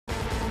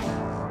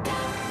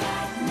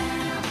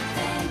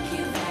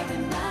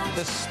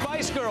The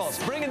Spice Girls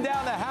bringing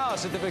down the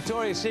house at the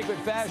Victoria's Secret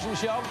fashion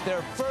show.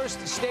 Their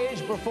first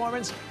stage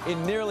performance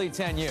in nearly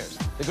 10 years.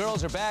 The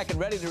girls are back and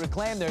ready to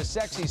reclaim their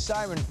sexy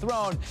siren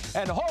throne.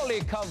 And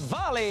holy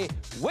cavalli,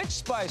 which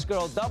Spice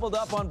Girl doubled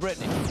up on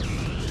Britney?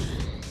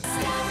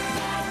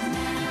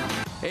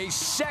 A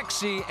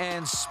sexy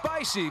and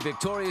spicy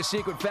Victoria's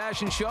Secret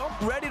fashion show.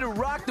 Ready to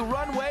rock the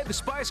runway, the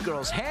Spice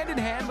Girls hand in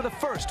hand were the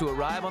first to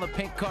arrive on the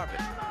pink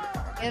carpet.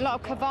 A lot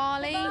of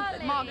Cavalli,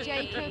 Marc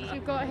Jacobs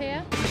we've got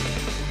here.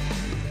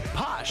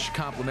 Posh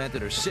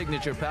complimented her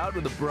signature pout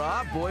with a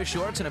bra, boy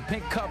shorts, and a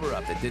pink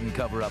cover-up that didn't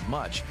cover up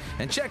much.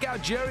 And check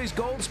out Jerry's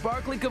gold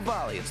sparkly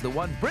Cavalli. It's the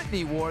one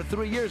Britney wore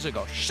 3 years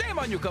ago. Shame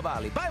on you,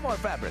 Cavalli. Buy more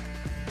fabric.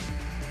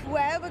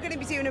 Well, we're going to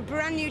be doing a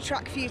brand new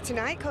track for you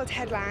tonight called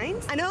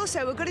Headlines. And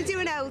also, we're going to do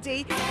an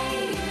oldie.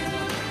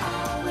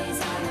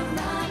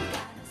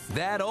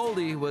 That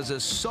oldie was a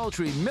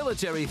sultry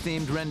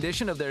military-themed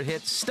rendition of their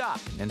hit Stop.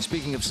 And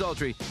speaking of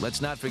sultry, let's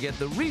not forget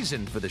the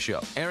reason for the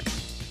show. Aaron.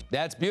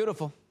 That's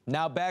beautiful.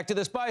 Now back to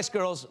the Spice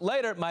Girls.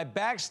 Later, my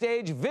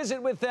backstage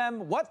visit with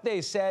them, what they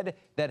said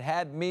that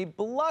had me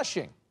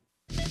blushing.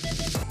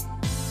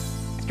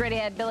 Straight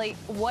ahead, Billy,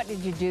 what did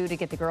you do to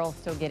get the girls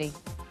so giddy?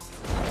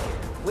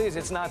 Please,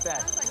 it's not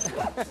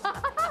that.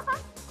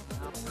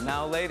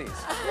 Now, ladies.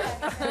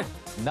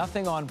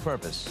 Nothing on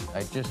purpose.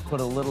 I just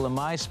put a little of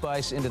my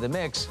spice into the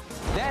mix.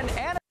 Then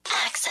Anna.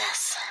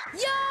 Access. Yo,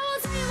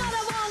 tell me what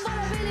I want, what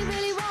I really,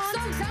 really want.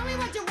 So tell me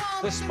what you want.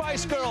 The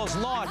Spice Girls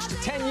launched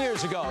 10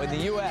 years ago in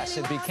the U.S.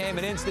 and became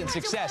an instant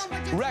success.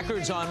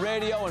 Records on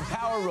radio and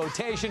power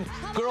rotation.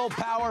 Girl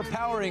power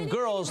powering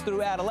girls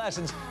through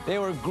adolescence. They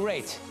were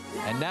great.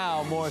 And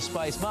now more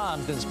Spice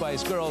Moms than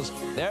Spice Girls.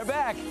 They're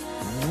back,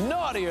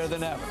 naughtier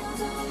than ever.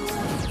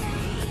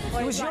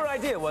 It was your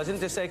idea, wasn't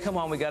it, to say, come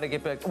on, we got to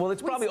get back? Well,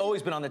 it's probably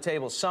always been on the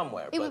table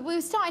somewhere. But... We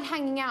started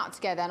hanging out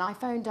together, and I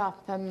phoned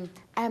up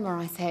Emma.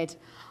 I said,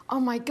 oh,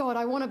 my God,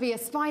 I want to be a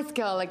Spice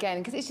Girl again,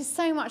 because it's just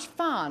so much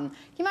fun. Can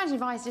you imagine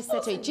if I just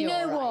said to you, do you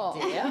know what?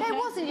 It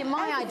wasn't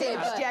my idea. It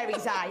was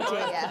Jerry's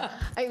idea.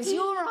 It was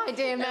your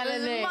idea,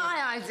 Melanie. It was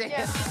my idea.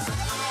 Yeah.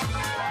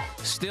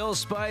 Still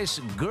Spice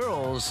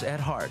Girls at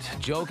heart,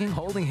 joking,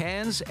 holding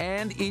hands,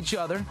 and each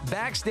other.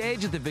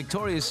 Backstage at the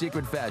Victoria's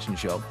Secret fashion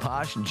show,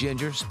 Posh,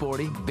 Ginger,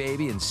 Sporty,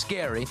 Baby, and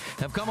Scary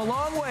have come a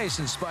long way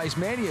since Spice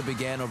Mania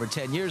began over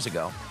 10 years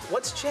ago.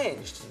 What's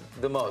changed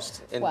the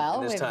most in this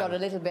time? We've got a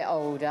little bit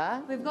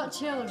older. We've got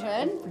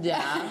children.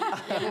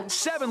 Yeah.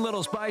 7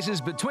 little Spices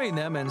between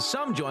them, and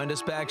some joined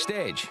us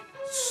backstage.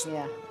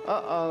 Yeah.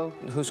 Uh-oh.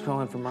 Who's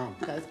calling for Mom?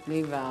 That's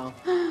Bluebell.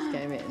 It's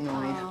getting a bit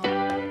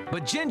annoyed.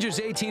 But Ginger's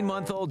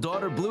 18-month-old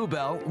daughter,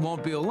 Bluebell,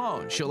 won't be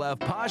alone. She'll have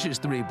Posh's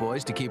 3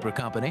 boys to keep her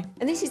company.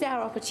 And this is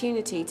our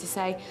opportunity to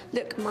say,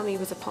 look, Mummy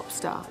was a pop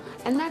star.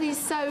 And that is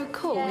so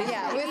cool.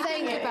 Yeah, we're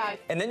thinking about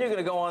it. And then you're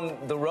going to go on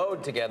the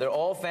road together,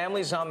 all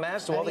families en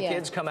masse, so all the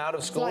kids come out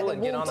of school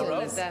and get on the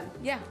road?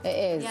 Yeah. It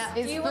is. Yeah.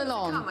 It's Do you want full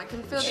to on. come? I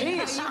can feel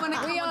Jeez. You want to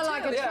come We are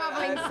like a Yeah,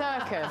 travelling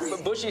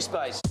circus. Bushy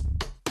Spice.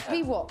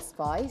 Be what,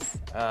 Spice?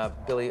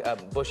 Billy,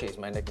 Bushy is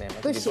my nickname. I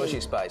could be Bushy. Bushy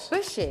Spice.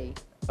 Bushy?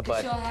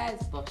 But, Your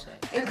hair's bushy.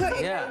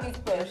 yeah.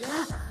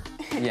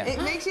 Yeah.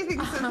 It makes you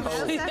think of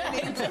something else,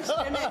 doesn't it?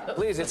 Doesn't it?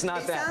 Please, it's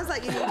not It that. sounds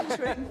like you need a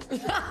trim.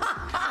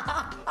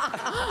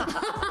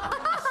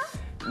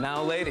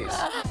 Now, ladies,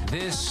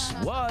 this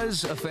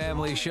was a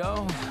family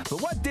show, but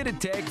what did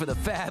it take for the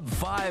Fab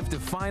Five to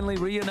finally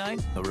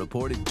reunite? A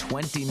reported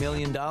 $20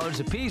 million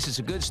apiece is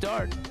a good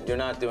start. You're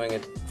not doing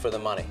it for the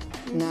money.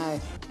 No.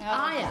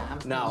 I am.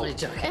 No.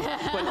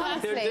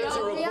 But there's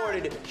a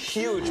reported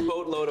huge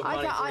boatload of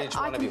money for each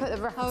I one of can you. put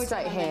the record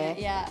straight here.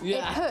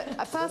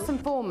 First and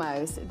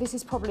foremost, this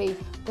is probably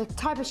the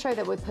type of show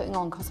that we're putting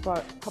on costs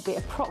probably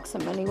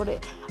approximately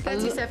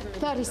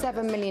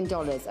 $37 million.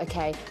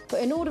 Okay, but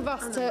in order for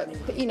us to,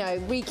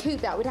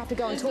 recoup that, we'd have to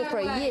go on tour for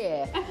a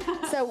year.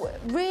 So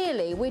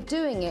really, we're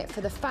doing it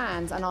for the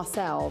fans and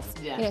ourselves.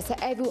 Yeah. So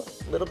everyone.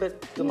 A little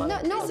bit the money.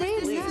 No, not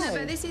really.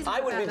 No.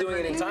 I would be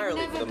doing it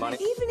entirely for the money.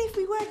 Even if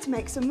we were to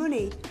make some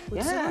money,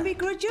 would someone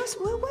begrudge us?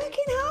 We're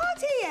working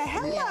hard here.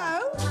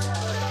 Hello.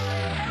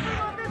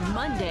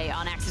 Monday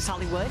on Access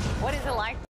Hollywood. What is it like?